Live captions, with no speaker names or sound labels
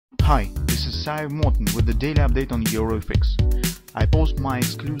Hi, this is Sive Morten with the daily update on EuroFX. I post my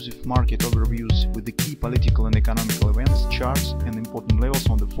exclusive market overviews with the key political and economical events, charts and important levels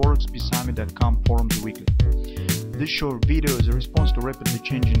on the ForexPeaceArmy.com forums weekly. This short video is a response to rapidly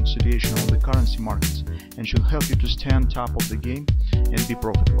changing situation on the currency markets and should help you to stay on top of the game and be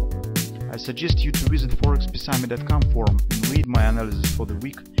profitable. I suggest you to visit ForexPeaceArmy.com forum and read my analysis for the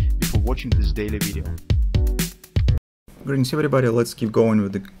week before watching this daily video. Greetings everybody, let's keep going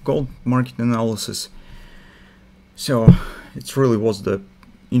with the gold market analysis. So it really was the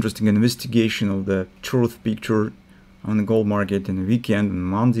interesting investigation of the truth picture on the gold market in the weekend on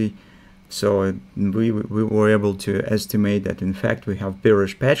Monday. So we were able to estimate that in fact we have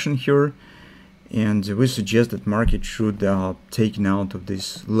bearish pattern here, and we suggest that market should take out of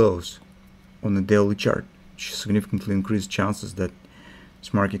these lows on the daily chart, which significantly increased chances that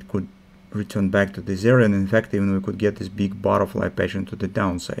this market could return back to this area, and in fact even we could get this big butterfly pattern to the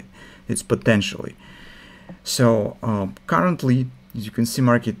downside. It's potentially. So currently, as you can see,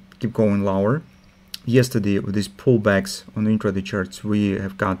 market keep going lower. Yesterday with these pullbacks on the intraday charts, we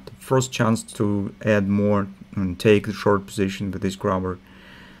have got the first chance to add more and take the short position with this grabber,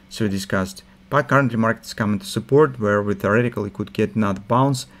 so we discussed. But currently market is coming to support where we theoretically could get another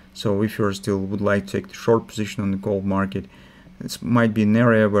bounce. So if you still would like to take the short position on the gold market, this might be an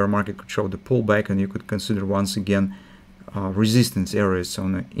area where market could show the pullback, and you could consider once again resistance areas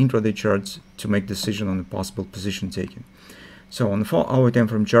on the intraday charts to make decision on the possible position taken. So on the 4-hour time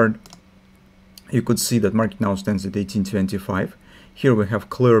frame chart, you could see that market now stands at 1825. Here we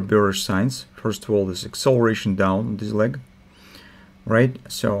have clear bearish signs. First of all, this acceleration down on this leg, right?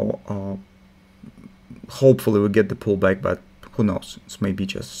 So hopefully we get the pullback, but who knows? It's maybe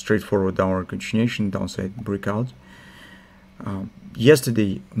just straightforward downward continuation, downside breakout.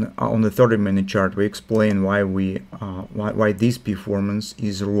 Yesterday on the 30-minute chart, we explained why why this performance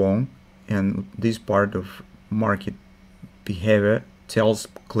is wrong, and this part of market behavior tells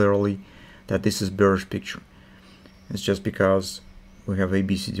clearly that this is bearish picture. It's just because we have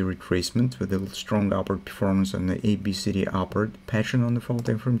ABCD retracement with a strong upward performance on the ABCD upward pattern on the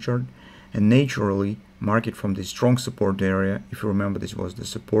 4-time frame chart, and naturally market from the strong support area, if you remember this was the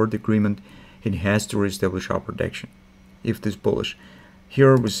support agreement, it has to reestablish upward action if this bullish.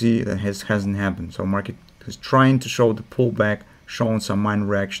 Here we see that hasn't happened, so market is trying to show the pullback, showing some minor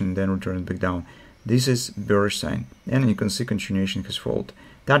reaction, and then return back down. This is bearish sign, and you can see continuation has followed.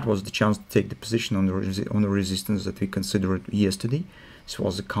 That was the chance to take the position on the resistance that we considered yesterday. This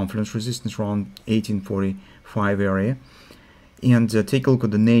was the confidence resistance around 1845 area, and take a look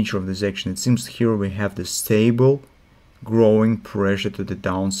at the nature of this action. It seems here we have the stable growing pressure to the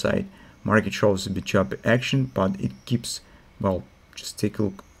downside. Market shows a bit choppy action, but it keeps, well, just take a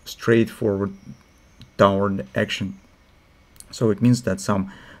look, straightforward downward action. So it means that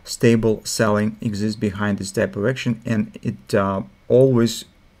some stable selling exists behind this type of action, and it always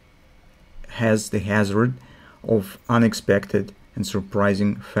has the hazard of unexpected and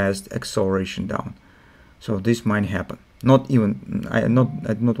surprising fast acceleration down. So this might happen. Not even, I do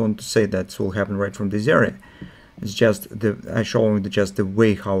not want to say that it will happen right from this area. It's just I showing just the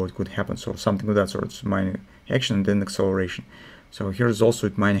way how it could happen. So something of that sort, it's minor action and then acceleration. So here's also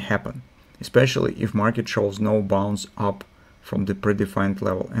it might happen, especially if market shows no bounce up from the predefined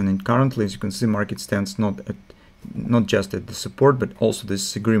level. And then currently, as you can see, market stands not just at the support, but also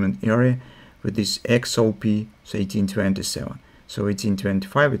this agreement area with this XOP, so 1827. So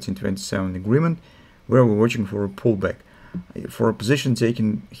 1825, 1827 agreement, where we're watching for a pullback. For a position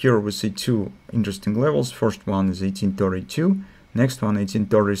taken here, we see two interesting levels. First one is 1832, next one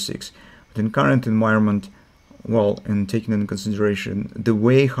 1836. But in current environment, well, and taking into consideration the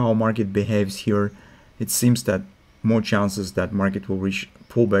way how market behaves here, it seems that more chances that market will reach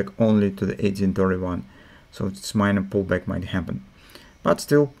pullback only to the 1831. So this minor pullback might happen. But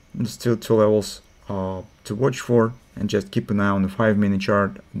still two levels to watch for, and just keep an eye on the 5-minute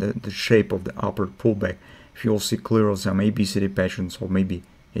chart, the shape of the upward pullback. If you'll see clearly some ABCD patterns, or maybe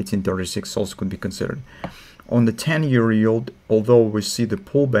 1836 also could be considered. On the 10-year yield, although we see the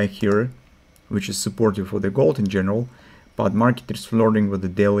pullback here, which is supportive for the gold in general, but market is flirting with the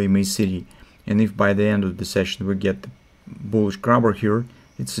daily MACD, and if by the end of the session we get the bullish grabber here,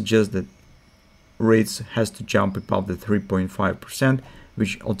 it suggests that rates has to jump above the 3.5%,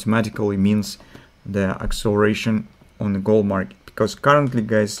 which automatically means the acceleration on the gold market, because currently,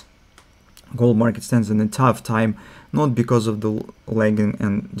 guys, gold market stands in a tough time, not because of the lagging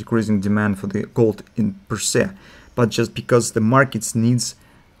and decreasing demand for the gold in per se, but just because the market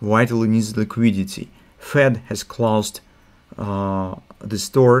vitally needs liquidity. Fed has closed the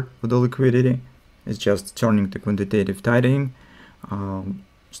store with the liquidity. It's just turning to quantitative tightening.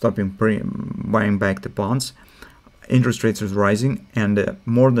 stopping buying back the bonds. Interest rates is rising, and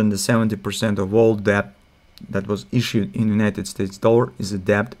more than the 70% of all debt that was issued in United States dollar is a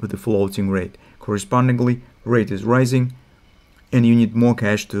debt with a floating rate. Correspondingly, rate is rising, and you need more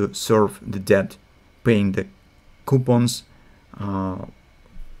cash to serve the debt, paying the coupons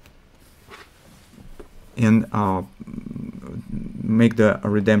and make the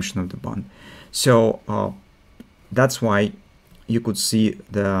redemption of the bond. So that's why you could see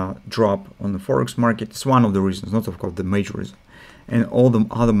the drop on the Forex market. It's one of the reasons, not of course the major reason. And all the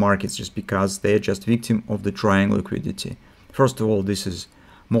other markets, just because they are just victim of the drying liquidity. First of all, this is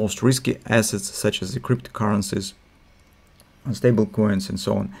most risky assets such as the cryptocurrencies, stable coins, and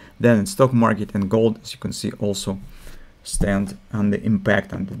so on. Then stock market and gold, as you can see, also stand under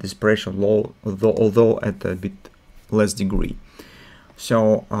impact under this pressure, although at a bit less degree.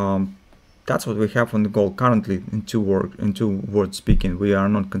 So that's what we have on the gold currently. In two words speaking, we are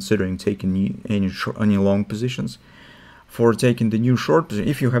not considering taking any long positions. For taking the new short position,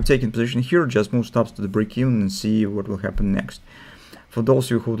 if you have taken position here, just move stops to the break-even and see what will happen next. For those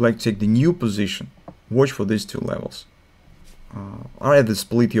of you who would like to take the new position, watch for these two levels. Either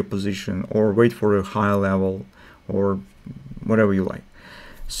split your position or wait for a higher level or whatever you like.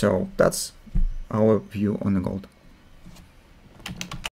 So that's our view on the gold.